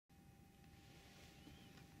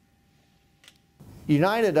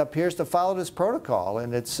United appears to follow this protocol,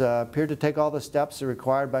 and it's appeared to take all the steps that are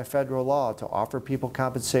required by federal law to offer people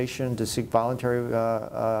compensation, to seek voluntary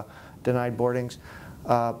denied boardings.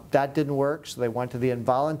 That didn't work, so they went to the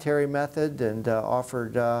involuntary method and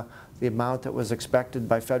offered the amount that was expected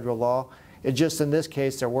by federal law. It just in this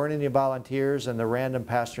case, there weren't any volunteers, and the random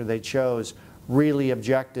passenger they chose really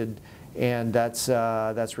objected, and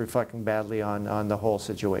that's reflecting badly on the whole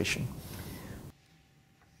situation.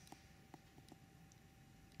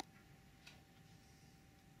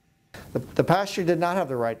 The passenger did not have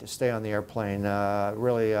the right to stay on the airplane.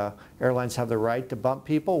 Really, airlines have the right to bump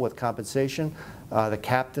people with compensation. The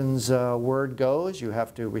captain's word goes, you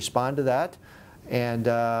have to respond to that. And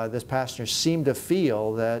this passenger seemed to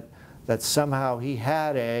feel that somehow he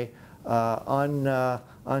had a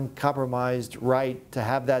uncompromised right to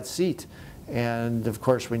have that seat. And of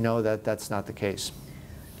course, we know that that's not the case.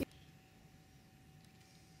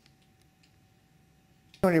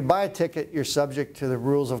 When you buy a ticket, you're subject to the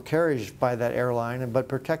rules of carriage by that airline, but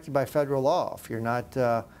protected by federal law. If you're not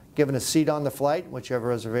given a seat on the flight, whichever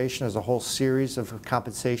reservation, there's a whole series of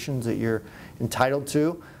compensations that you're entitled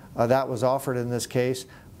to. That was offered in this case.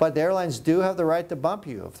 But the airlines do have the right to bump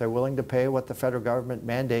you if they're willing to pay what the federal government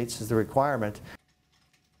mandates as the requirement.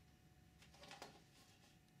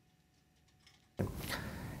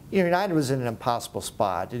 United was in an impossible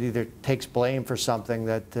spot. It either takes blame for something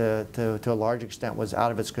that to a large extent was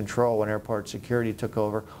out of its control when airport security took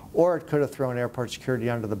over, or it could have thrown airport security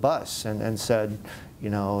under the bus and said, you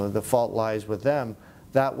know, the fault lies with them.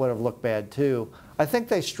 That would have looked bad too. I think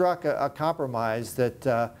they struck a compromise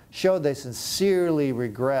that showed they sincerely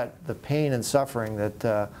regret the pain and suffering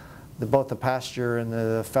that both the passenger and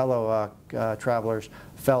the fellow travelers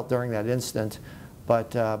felt during that incident.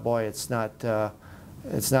 But boy, it's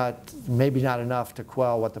maybe not enough to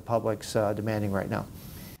quell what the public's demanding right now.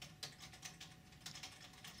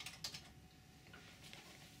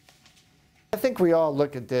 I think we all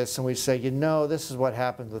look at this and we say, you know, this is what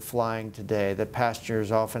happens with flying today, that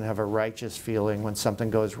passengers often have a righteous feeling when something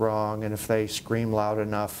goes wrong, and if they scream loud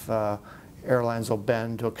enough, airlines will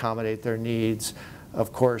bend to accommodate their needs.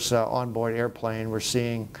 Of course, onboard airplane, we're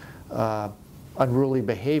seeing unruly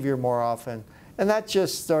behavior more often. And that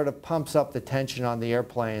just sort of pumps up the tension on the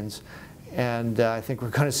airplanes. And I think we're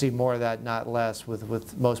going to see more of that, not less,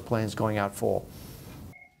 with most planes going out full.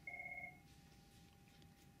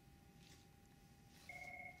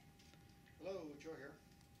 Hello, Joe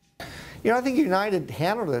here. You know, I think United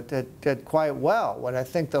handled it quite well. What I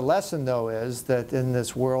think the lesson, though, is that in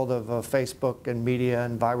this world of Facebook and media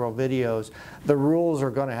and viral videos, the rules are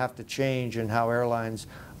going to have to change in how airlines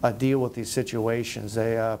deal with these situations.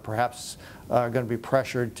 They perhaps are going to be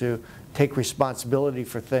pressured to take responsibility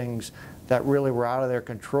for things that really were out of their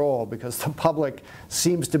control, because the public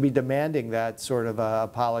seems to be demanding that sort of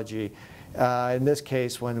apology. In this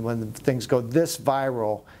case, when things go this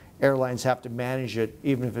viral, airlines have to manage it,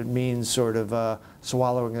 even if it means sort of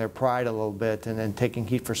swallowing their pride a little bit and taking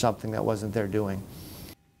heat for something that wasn't their doing.